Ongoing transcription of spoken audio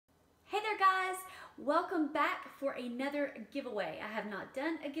Welcome back for another giveaway. I have not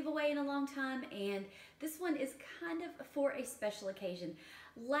done a giveaway in a long time, and this one is kind of for a special occasion.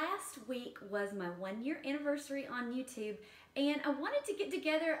 Last week was my 1-year anniversary on YouTube, and I wanted to get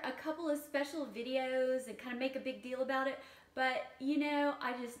together a couple of special videos and kind of make a big deal about it, but you know,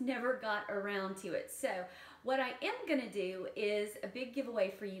 I just never got around to it. So what I am gonna do is a big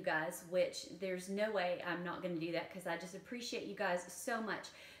giveaway for you guys, which there's no way I'm not gonna do that because I just appreciate you guys so much.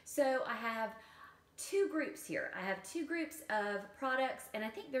 So I have two groups here. I have two groups of products, and I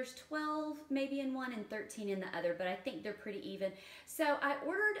think there's 12 maybe in one and 13 in the other, but I think they're pretty even. So I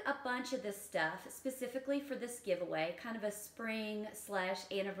ordered a bunch of this stuff specifically for this giveaway, kind of a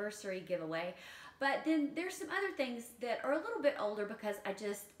spring/anniversary giveaway. But then there's some other things that are a little bit older because I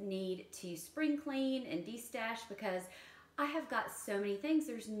just need to spring clean and de-stash because I have got so many things.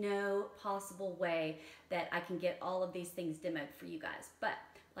 There's no possible way that I can get all of these things demoed for you guys. But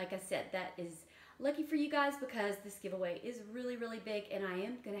like I said, that is lucky for you guys because this giveaway is really, really big and I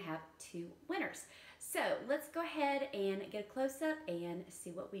am gonna have two winners. So let's go ahead and get a close-up and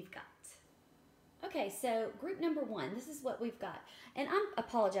see what we've got. Okay, so group number one, this is what we've got. And I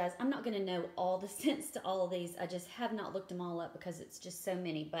apologize, I'm not gonna know all the scents to all of these. I just have not looked them all up because it's just so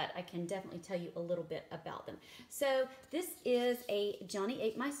many, but I can definitely tell you a little bit about them. So this is a Johnny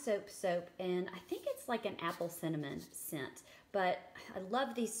Ate My Soap, and I think it's like an apple cinnamon scent. But I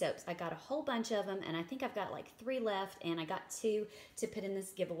love these soaps. I got a whole bunch of them, and I think I've got like 3 left, and I got 2 to put in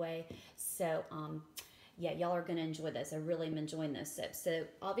this giveaway. So, yeah, y'all are going to enjoy this. I really am enjoying those soaps. So,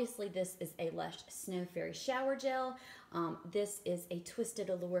 obviously, this is a Lush Snow Fairy Shower Gel. This is a Twisted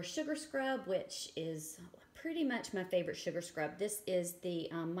Allure Sugar Scrub, which is pretty much my favorite sugar scrub. This is the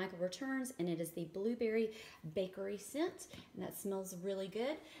Michael Returns, and it is the Blueberry Bakery scent, and that smells really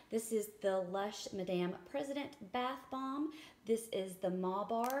good. This is the Lush Madame President Bath Bomb. This is the Ma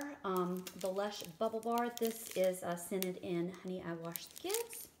Bar, the Lush Bubble Bar. This is scented in Honey I Wash the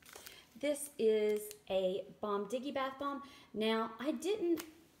Kids. This is a Balm Diggy Bath Bomb. Now, I did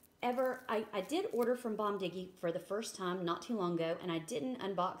order from Balm Diggy for the first time not too long ago, and I didn't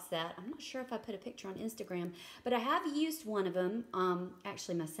unbox that. I'm not sure if I put a picture on Instagram, but I have used one of them.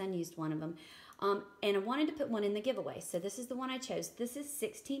 Actually, my son used one of them, and I wanted to put one in the giveaway. So this is the one I chose. This is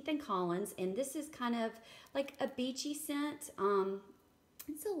 16th and Collins, and this is kind of like a beachy scent.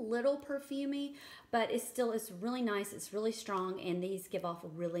 It's a little perfumey, but it's really nice. It's really strong, and these give off a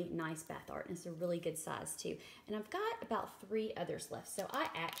really nice bath art, and it's a really good size too. And I've got about 3 others left, so I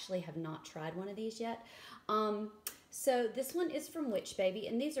actually have not tried one of these yet. So this one is from Witch Baby,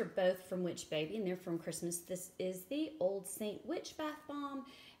 and these are both from Witch Baby, and they're from Christmas. This is the Old Saint Witch Bath Bomb,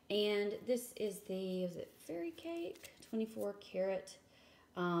 and this is the, is it Fairy Cake? 24 karat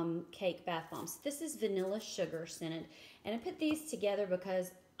cake bath bombs. This is vanilla sugar scented, and I put these together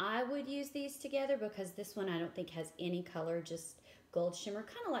because I would use these together because this one I don't think has any color, just gold shimmer,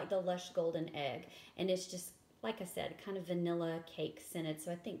 kind of like the Lush Golden Egg, and it's just, like I said, kind of vanilla cake scented,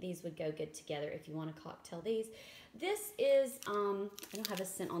 so I think these would go good together if you want to cocktail these. This is, I don't have a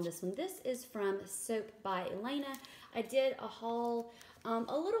scent on this one. This is from Soap by Elena. I did a haul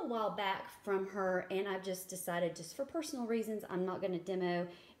a little while back from her, and I've just decided, just for personal reasons, I'm not going to demo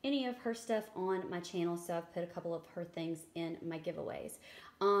any of her stuff on my channel, so I've put a couple of her things in my giveaways.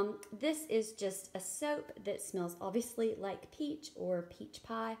 This is just a soap that smells obviously like peach or peach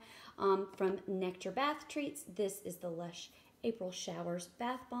pie, from Nectar Bath Treats. This is the Lush April Showers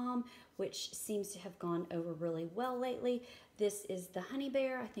Bath Bomb, which seems to have gone over really well lately. This is the Honey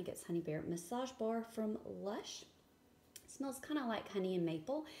Bear, I think it's Honey Bear Massage Bar from Lush. Smells kind of like honey and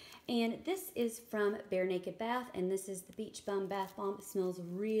maple. And this is from Bare Naked Bath, and this is the Beach Bum Bath Bomb. It smells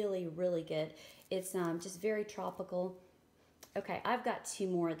really, really good. It's just very tropical. Okay, I've got 2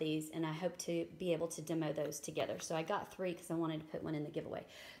 more of these, and I hope to be able to demo those together. So I got 3 because I wanted to put one in the giveaway.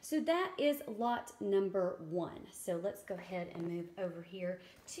 So that is lot number 1. So let's go ahead and move over here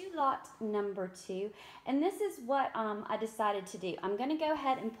to lot number 2. And this is what I decided to do. I'm going to go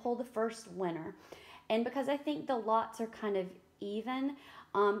ahead and pull the first winner. And because I think the lots are kind of even,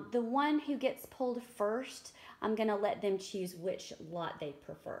 the one who gets pulled first, I'm going to let them choose which lot they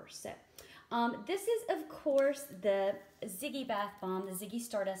prefer. So this is, of course, the Ziggy Bath Bomb, the Ziggy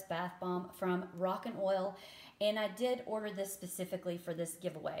Stardust Bath Bomb from Rock and Oil. And I did order this specifically for this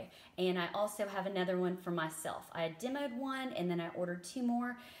giveaway. And I also have another one for myself. I had demoed one, and then I ordered 2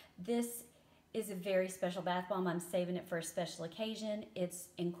 more. This is a very special bath bomb. I'm saving it for a special occasion. It's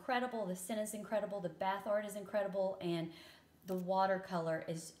incredible. The scent is incredible. The bath art is incredible. And the watercolor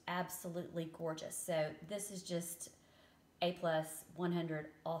is absolutely gorgeous. So this is just A+, 100,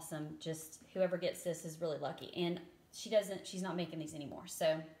 awesome. Just whoever gets this is really lucky. And she's not making these anymore.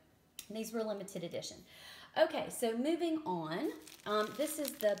 So These were limited edition. Okay, so moving on. This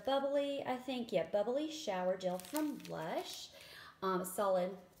is the bubbly, I think, yeah, bubbly shower gel from LUSH.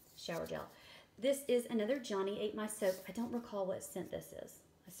 Solid shower gel. This is another Johnny Ate My Soap. I don't recall what scent this is.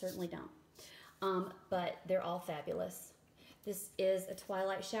 I certainly don't. But they're all fabulous. This is a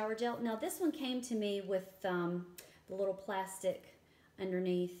Twilight shower gel. Now this one came to me with the little plastic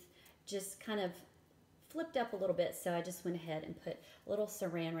underneath, just kind of flipped up a little bit, so I just went ahead and put a little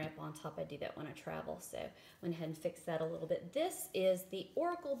saran wrap on top. I do that when I travel, so went ahead and fixed that a little bit. This is the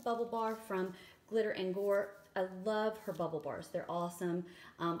Oracle Bubble Bar from Glitter and Gore. I love her bubble bars. They're awesome.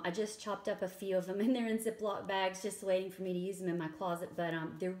 I just chopped up a few of them, and they're in Ziploc bags just waiting for me to use them in my closet, but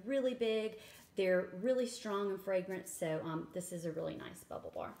they're really big. They're really strong and fragrant, so this is a really nice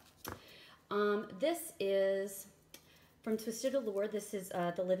bubble bar. This is from Twisted Allure. This is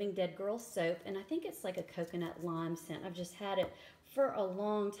the Living Dead Girl soap, and I think it's like a coconut lime scent. I've just had it for a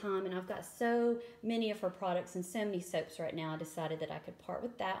long time, and I've got so many of her products and so many soaps right now. I decided that I could part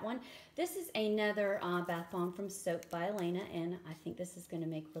with that one. This is another bath bomb from Soap by Elena, and I think this is going to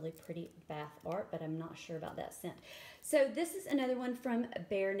make really pretty bath art, but I'm not sure about that scent. So this is another one from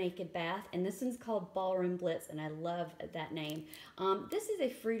Bare Naked Bath, and this one's called Ballroom Blitz, and I love that name. This is a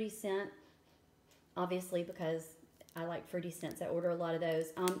fruity scent, obviously, because I like fruity scents. I order a lot of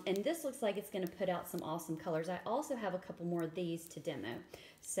those. And this looks like it's going to put out some awesome colors. I also have a couple more of these to demo.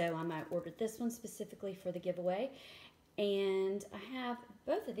 So I might order this one specifically for the giveaway. And I have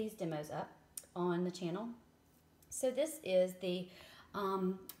both of these demos up on the channel. So this is the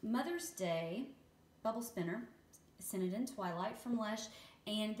Mother's Day Bubble Spinner, scented in Twilight from LUSH.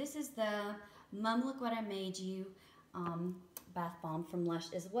 And this is the Mom Look What I Made You bath bomb from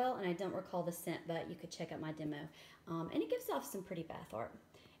LUSH as well, and I don't recall the scent, but you could check out my demo. And it gives off some pretty bath art.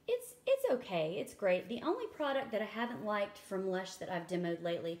 It's okay, it's great. The only product that I haven't liked from LUSH that I've demoed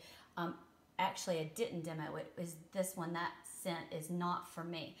lately, actually I didn't demo it, is this one. That scent is not for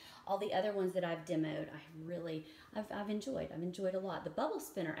me. All the other ones that I've demoed, I've enjoyed. I've enjoyed a lot. The bubble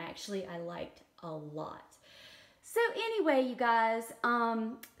spinner, actually, I liked a lot. So anyway, you guys,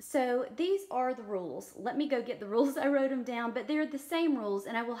 so these are the rules. Let me go get the rules. I wrote them down, but they're the same rules,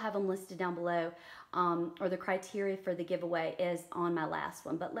 and I will have them listed down below, or the criteria for the giveaway is on my last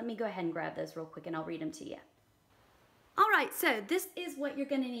one. But let me go ahead and grab those real quick, and I'll read them to you. All right, so this is what you're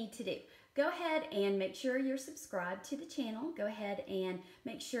going to need to do. Go ahead and make sure you're subscribed to the channel. Go ahead and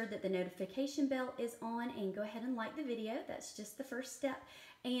make sure that the notification bell is on, and go ahead and like the video. That's just the first step.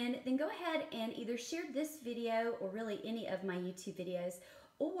 And then go ahead and either share this video or really any of my YouTube videos,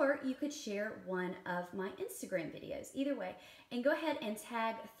 or you could share one of my Instagram videos, either way. And go ahead and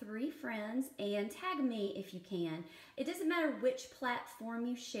tag 3 friends and tag me if you can. It doesn't matter which platform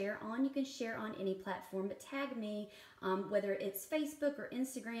you share on. You can share on any platform, but tag me, whether it's Facebook or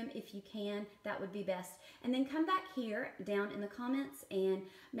Instagram, if you can, that would be best. And then come back here down in the comments and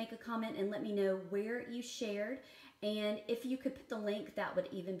make a comment and let me know where you shared. And if you could put the link, that would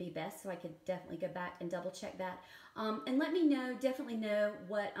even be best, so I could definitely go back and double check that. And let me know, definitely know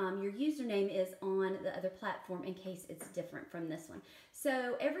what your username is on the other platform in case it's different from this one.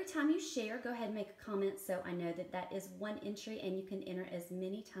 So every time you share, go ahead and make a comment so I know that that is one entry, and you can enter as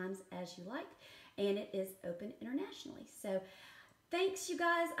many times as you like, and it is open internationally. So thanks, you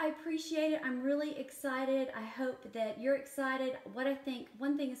guys. I appreciate it. I'm really excited. I hope that you're excited. What I think,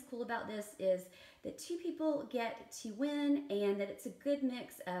 one thing is cool about this is that 2 people get to win, and that it's a good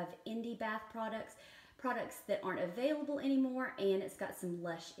mix of indie bath products, products that aren't available anymore, and it's got some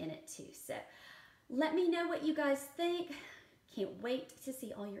LUSH in it too. So let me know what you guys think. Can't wait to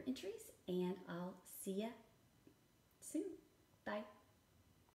see all your entries, and I'll see ya soon. Bye.